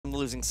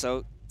losing.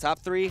 So top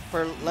 3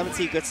 for Lemon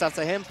Tea, good stuff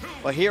to him.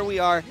 But here we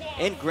are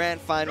in grand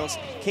finals,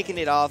 kicking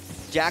it off.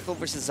 Jakal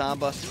versus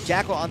Zomba.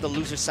 Jakal on the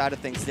loser side of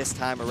things this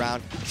time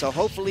around. So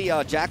hopefully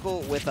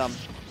Jakal, with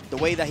the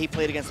way that he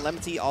played against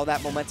Lemon Tea, all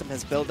that momentum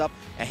has built up,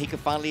 and he can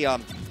finally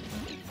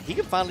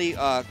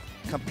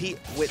compete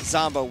with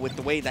Zomba with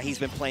the way that he's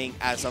been playing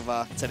as of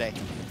today.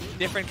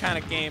 Different kind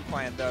of game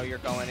plan, though, you're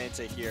going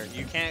into here.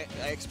 You can't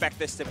expect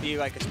this to be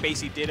like a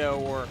Spacey Ditto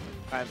or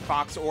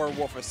Fox or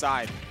Wolf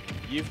aside.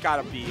 You've got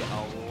to be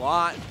a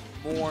lot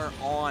more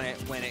on it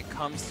when it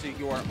comes to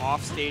your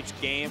offstage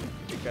game,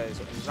 because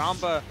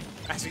Zomba,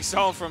 as we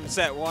saw from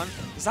set 1,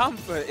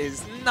 Zomba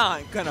is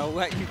not going to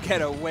let you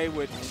get away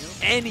with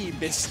any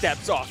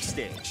missteps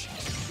offstage.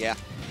 Yeah.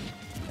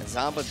 And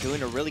Zomba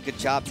doing a really good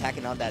job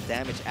tacking on that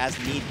damage as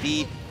need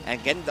be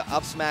and getting the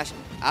up smash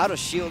out of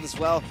shield as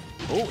well.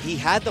 Oh, he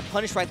had the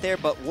punish right there,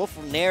 but Wolf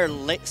from Nair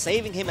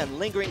saving him and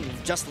lingering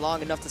just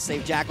long enough to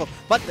save Jakal.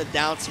 But the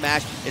down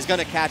smash is going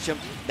to catch him.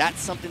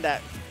 That's something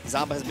that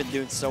Zomba has been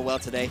doing so well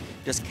today.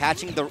 Just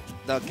catching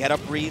the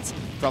get-up reads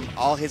from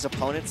all his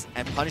opponents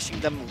and punishing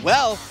them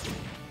well.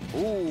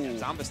 Ooh.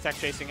 Zomba's tech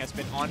chasing has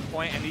been on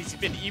point, and he's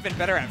been even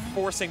better at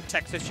forcing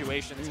tech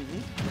situations.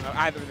 You know,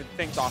 either the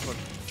things off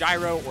of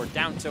gyro or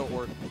down tilt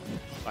or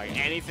like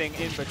anything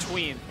in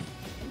between.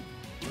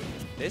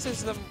 This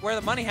is where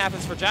the money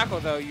happens for Jakal,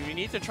 though. You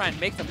need to try and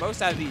make the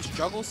most out of these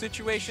juggle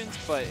situations,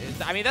 but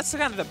I mean, that's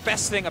kind of the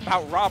best thing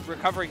about R.O.B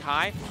recovering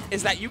high,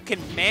 is that you can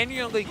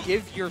manually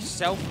give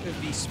yourself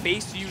the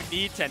space you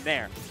need to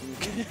Nair.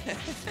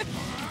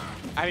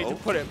 I mean, to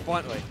put it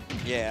bluntly.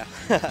 Yeah.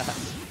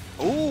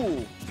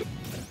 Ooh.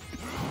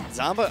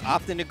 Zomba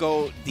opting to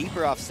go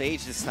deeper off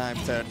stage this time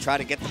to try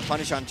to get the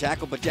punish on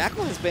Jakal, but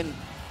Jakal has been,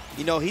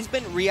 you know, he's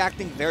been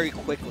reacting very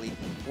quickly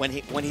when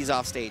he's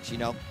off stage, you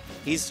know.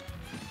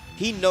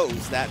 He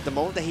knows that the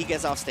moment that he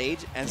gets off stage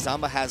and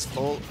Zomba has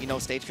full, you know,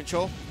 stage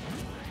control,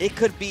 it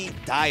could be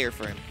dire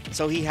for him.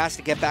 So he has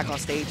to get back on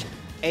stage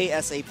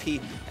ASAP,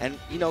 and,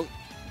 you know,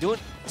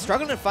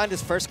 struggling to find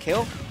his first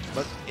kill,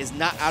 but is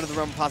not out of the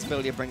realm of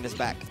possibility of bringing this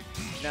back.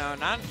 No,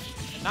 not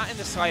in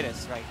the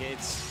slightest. Like,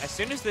 it's as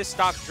soon as this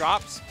stock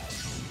drops,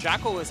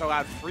 Jakal is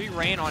allowed free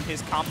reign on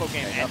his combo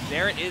game, and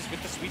there it is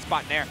with the sweet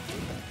spot Nair.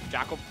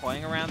 Jakal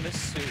playing around this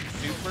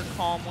super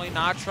calmly,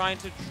 not trying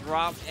to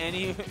drop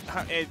any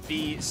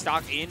the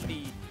stock in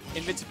the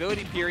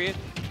invincibility period.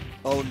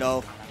 Oh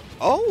no.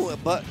 Oh,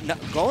 but no,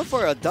 going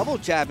for a double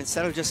jab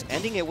instead of just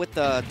ending it with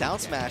the down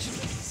smash.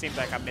 Seems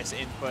like a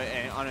misinput,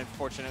 and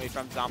unfortunately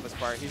from Zomba's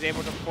part. He's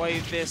able to play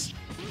this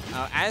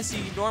as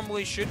he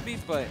normally should be,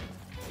 but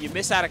you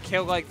miss out a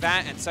kill like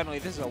that, and suddenly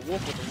this is a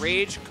Wolf with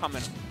rage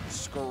coming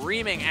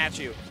screaming at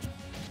you.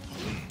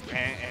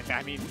 And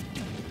I mean,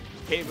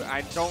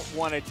 I don't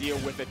want to deal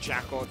with a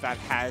Jakal that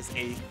has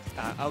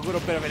a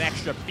little bit of an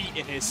extra beat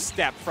in his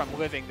step from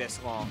living this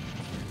long.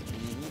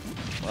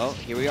 Well,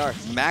 here we are.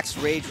 Max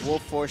Rage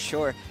Wolf for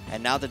sure.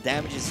 And now the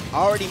damage is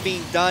already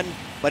being done,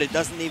 but it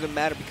doesn't even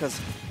matter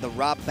because the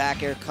R.O.B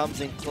back air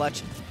comes in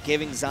clutch,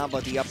 giving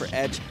Zomba the upper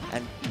edge,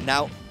 and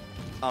now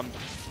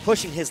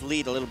pushing his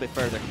lead a little bit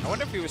further. I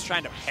wonder if he was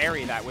trying to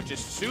parry that, which is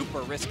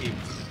super risky.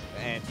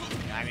 And,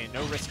 I mean,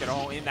 no risk at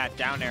all in that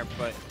down air,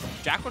 but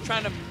Jakal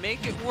trying to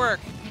make it work.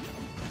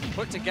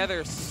 Put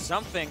together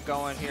something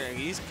going here.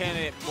 He's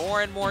getting it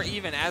more and more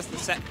even as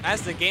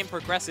the game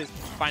progresses,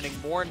 finding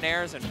more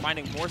nairs and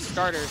finding more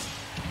starters.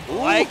 Ooh.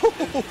 Like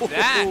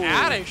that,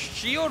 out of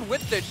shield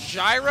with the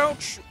gyro.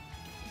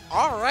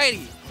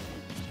 Alrighty.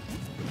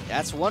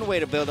 That's one way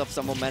to build up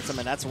some momentum,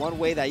 and that's one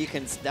way that you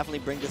can definitely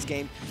bring this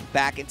game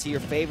back into your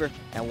favor.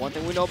 And one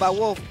thing we know about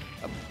Wolf,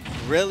 a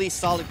really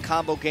solid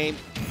combo game,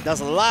 does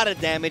a lot of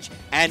damage,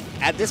 and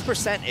at this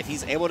percent, if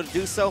he's able to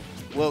do so,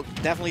 will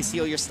definitely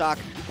seal your stock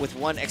with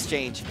one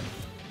exchange.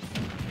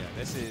 Yeah,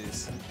 this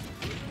is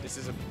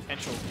a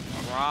potential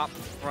drop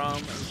from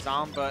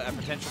Zomba, a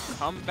potential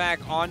comeback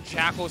on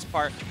Jakal's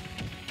part.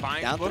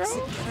 Down throw?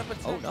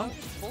 Oh no,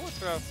 forward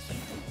throw.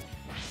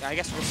 I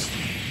guess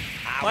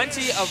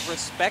plenty of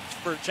respect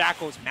for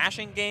Jakal's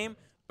mashing game,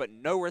 but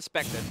no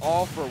respect at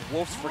all for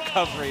Wolf's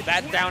recovery.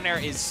 That down air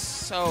is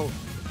so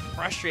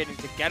frustrating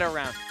to get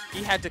around.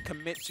 He had to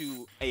commit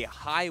to a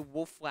high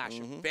Wolf flash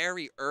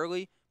very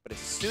early, but as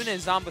soon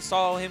as Zomba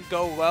saw him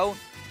go low,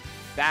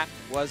 that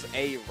was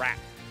a wrap.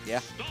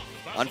 Yeah,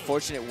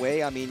 unfortunate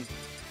way. I mean,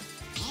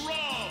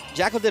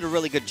 Jakal did a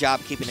really good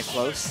job keeping it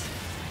close,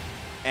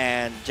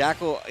 and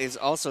Jakal is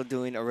also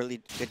doing a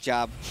really good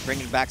job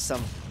bringing back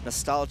some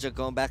nostalgia,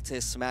 going back to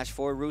his Smash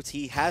 4 roots.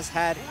 He has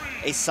had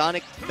a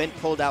Sonic been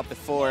pulled out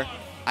before.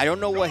 I don't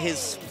know what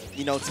his,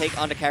 you know, take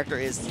on the character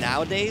is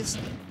nowadays,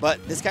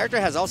 but this character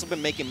has also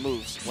been making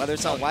moves, whether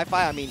it's on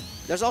Wi-Fi. I mean,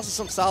 there's also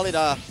some solid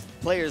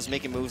players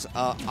making moves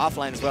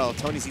offline as well.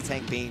 Tony Z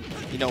Tank being,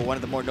 you know, one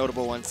of the more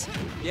notable ones.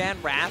 Yeah,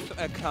 and Wrath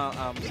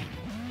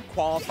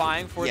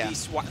qualifying for the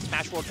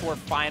Smash World Tour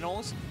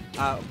Finals,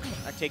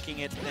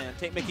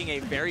 making a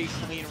very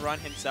clean run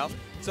himself.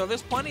 So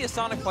there's plenty of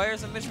Sonic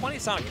players, and there's plenty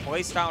of Sonic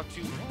playstyle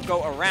to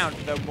go around,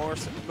 though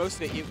most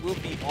of it will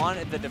be on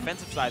the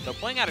defensive side. Though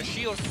playing out of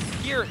shield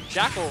here,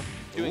 Jakal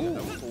doing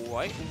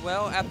quite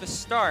well at the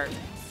start.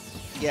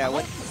 Yeah,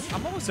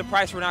 I'm almost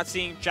surprised we're not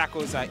seeing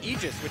Jakal's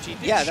Aegis, which he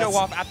did show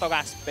off at the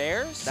last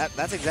Bears.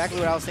 That's exactly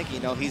what I was thinking.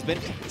 You know, he's been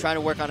trying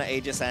to work on an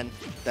Aegis, and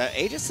the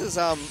Aegis has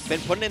been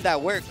putting in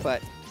that work.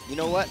 But you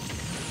know what?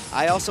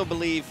 I also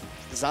believe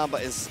Zomba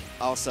is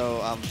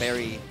also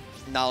very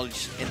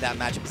knowledgeable in that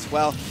matchup as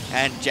well.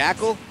 And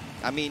Jakal,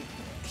 I mean,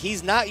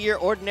 he's not your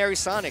ordinary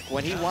Sonic.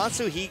 When he wants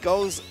to, he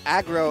goes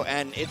aggro,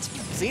 and it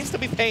seems to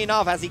be paying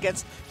off as he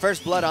gets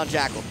first blood on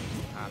Jakal.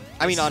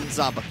 I mean, on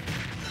Zomba.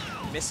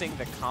 Missing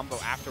the combo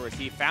afterwards.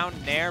 He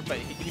found Nair, but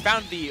he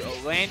found the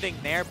landing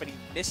Nair, but he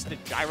missed the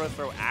gyro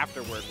throw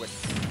afterward, which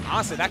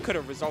honestly, that could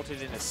have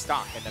resulted in a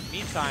stock. In the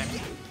meantime,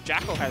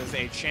 Jakal has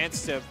a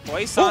chance to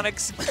play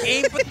Sonic's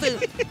game with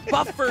the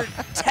buffered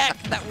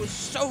tech that was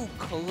so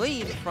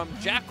clean from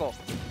Jakal.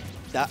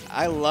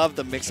 I love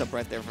the mix-up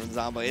right there from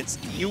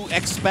Zomba. You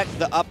expect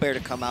the up air to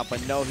come out,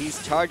 but no,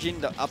 he's charging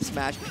the up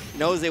smash.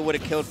 Knows they would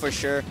have killed for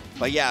sure.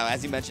 But yeah,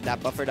 as you mentioned,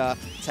 that buffered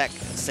tech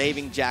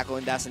saving Jakal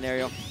in that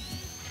scenario.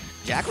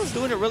 Jakal's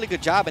doing a really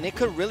good job, and it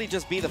could really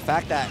just be the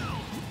fact that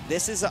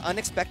this is an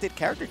unexpected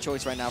character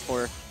choice right now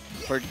for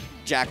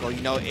Jakal.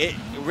 You know, it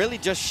really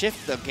just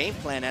shifts the game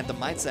plan and the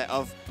mindset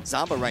of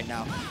Zomba right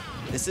now.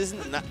 This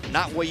isn't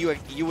not what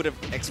you would have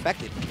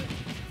expected.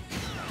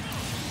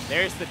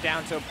 There's the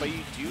down tilt, but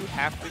you do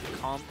have to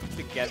come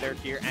together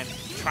here and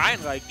try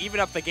and like even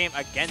up the game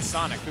against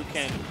Sonic, who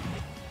can,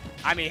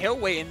 I mean, he'll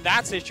wait in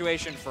that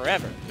situation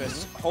forever.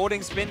 Because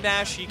holding spin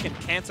dash, he can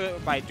cancel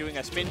it by doing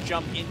a spin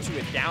jump into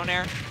a down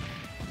air.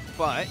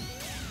 But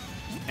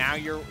now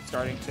you're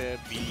starting to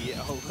be,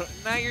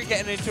 now you're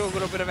getting into a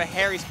little bit of a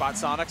hairy spot.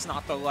 Sonic's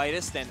not the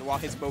lightest, and while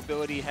his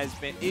mobility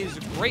is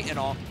great and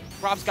all,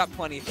 Rob's got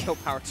plenty of kill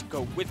power to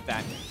go with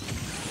that.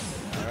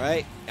 All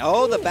right.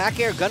 Oh, the back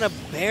air gonna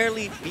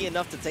barely be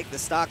enough to take the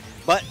stock,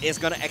 but it's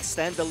gonna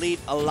extend the lead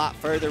a lot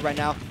further right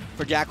now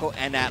for Jakal.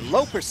 And at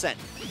low percent,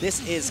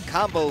 this is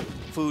combo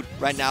food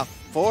right now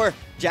for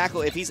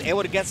Jakal. If he's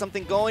able to get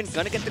something going,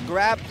 gonna get the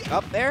grab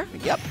up there.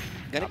 Yep.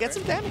 Gonna get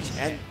some damage.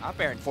 And up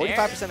air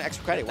 45%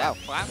 extra credit. Wow.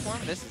 Platform.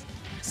 This is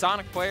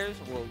Sonic players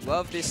will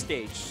love this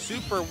stage.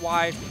 Super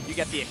wide. You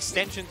get the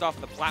extensions off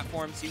the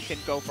platforms. You can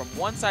go from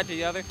one side to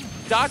the other,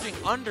 dodging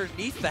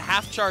underneath the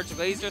half-charge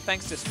laser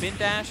thanks to spin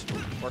dash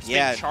or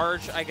spin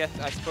charge. I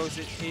suppose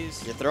it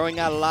is. You're throwing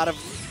out a lot of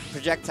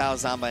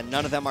projectiles, Zomba, and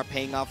none of them are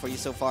paying off for you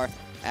so far.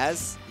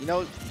 As, you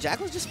know,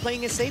 Jakal's just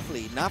playing it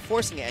safely, not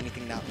forcing it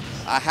anything now.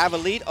 I have a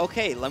lead.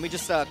 Okay, let me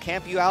just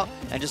camp you out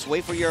and just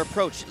wait for your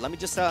approach. Let me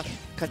just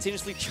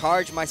continuously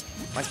charge my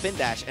spin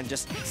dash and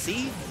just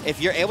see if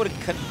you're able to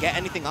get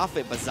anything off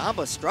it. But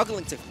Zomba's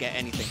struggling to get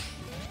anything.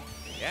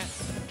 Yeah.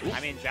 Ooh.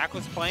 I mean,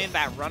 Jakal's playing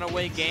that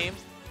runaway game,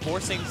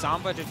 forcing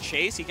Zomba to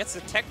chase. He gets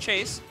the tech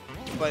chase,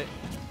 but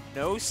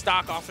no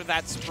stock off of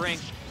that spring.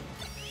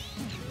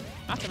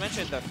 Not to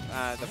mention the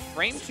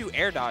frame 2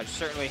 air dodge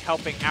certainly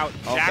helping out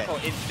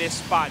Jakal in this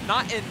spot.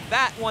 Not in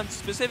that one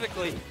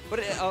specifically, but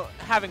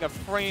having an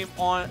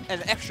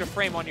extra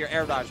frame on your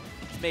air dodge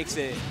makes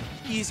it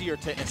easier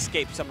to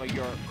escape some of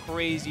your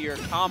crazier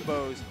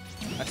combos,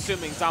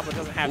 assuming Zomba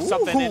doesn't have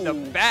something in the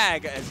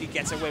bag as he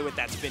gets away with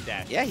that spin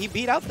dash. Yeah, he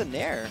beat out the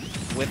Nair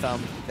with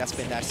that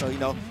spin dash. So, you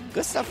know,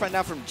 good stuff right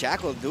now from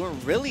Jakal, doing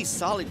really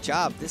solid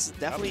job. This is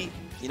definitely,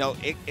 you know,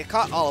 it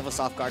caught all of us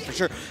off guard for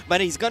sure.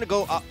 But he's going to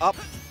go up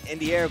in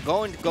the air,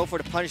 going to go for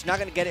the punish, not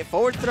going to get it.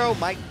 Forward throw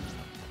might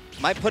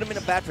put him in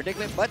a bad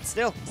predicament, but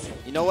still,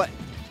 you know what?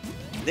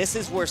 This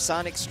is where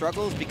Sonic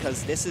struggles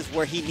because this is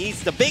where he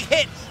needs the big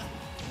hit.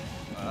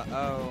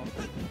 Uh-oh.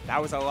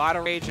 That was a lot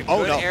of rage. A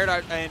good air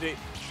dodge, and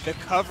the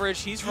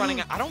coverage he's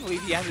running. I don't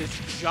believe he has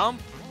his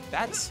jump.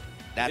 That's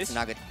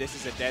not good. This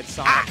is a dead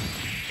Sonic. Ah!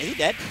 Is he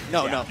dead?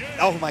 No, no.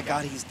 Oh my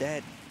God, he's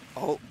dead.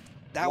 Oh,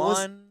 that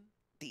was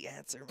the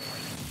answer.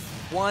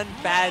 One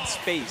bad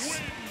space.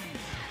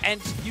 And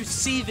you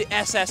see the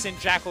SS in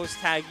Jakal's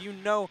tag. You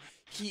know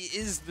he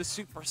is the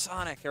Super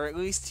Sonic, or at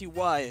least he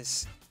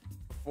was,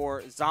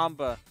 before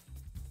Zomba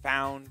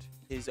found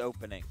his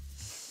opening.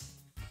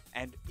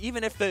 And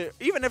even if the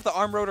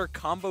arm rotor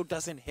combo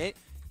doesn't hit,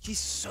 he's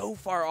so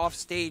far off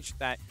stage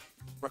that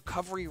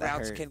recovery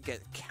routes can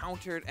get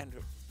countered and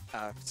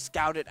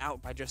scouted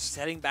out by just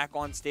setting back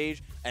on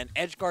stage and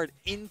edge guard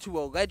into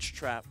a ledge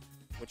trap,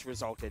 which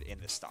resulted in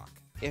the stock.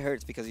 It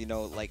hurts because, you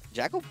know, like,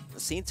 Jakal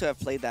seemed to have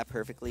played that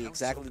perfectly,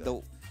 exactly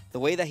the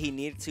way that he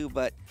needed to,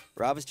 but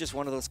Rob is just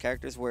one of those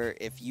characters where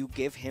if you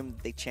give him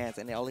the chance,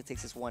 and all it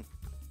takes is one,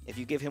 if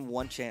you give him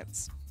one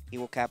chance, he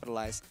will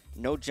capitalize.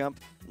 No jump,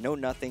 no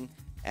nothing,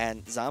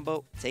 and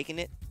Zomba taking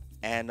it.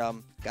 And,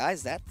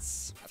 guys,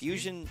 that's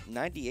Fusion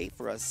 98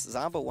 for us.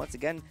 Zomba, once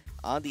again,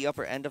 on the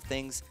upper end of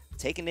things,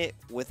 taking it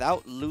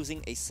without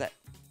losing a set.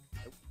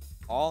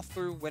 All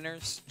through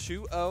winners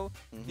 2-0.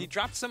 He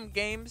dropped some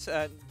games,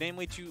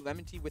 namely to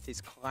Lemon Tea with his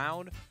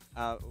Cloud,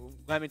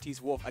 Lemon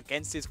Tea's Wolf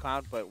against his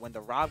Cloud, but when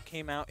the R.O.B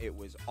came out, it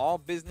was all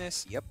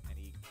business. Yep. And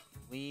he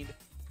cleaned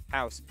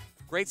house.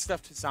 Great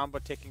stuff to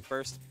Zomba taking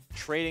first,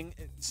 trading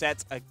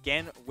sets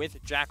again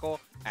with Jakal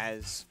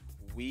as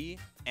we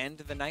end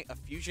the night of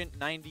Fusion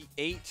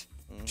 98.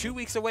 2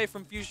 weeks away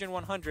from Fusion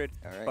 100.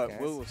 All right, but guys.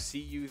 we'll see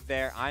you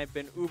there. I've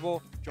been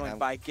Ubel, joined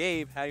by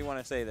Gabe. How do you want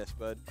to say this,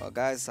 bud? Well,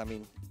 guys, I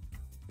mean,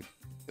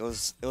 it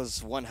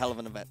was one hell of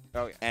an event.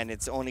 Oh, yeah. And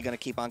it's only going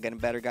to keep on getting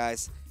better,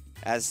 guys.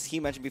 As he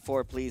mentioned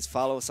before, please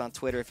follow us on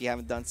Twitter if you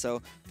haven't done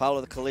so.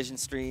 Follow the Collision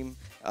stream.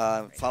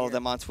 Follow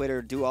them on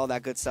Twitter. Do all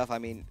that good stuff. I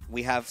mean,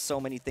 we have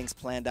so many things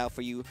planned out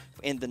for you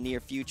in the near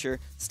future.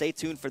 Stay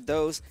tuned for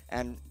those.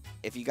 And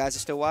if you guys are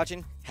still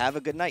watching, have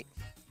a good night.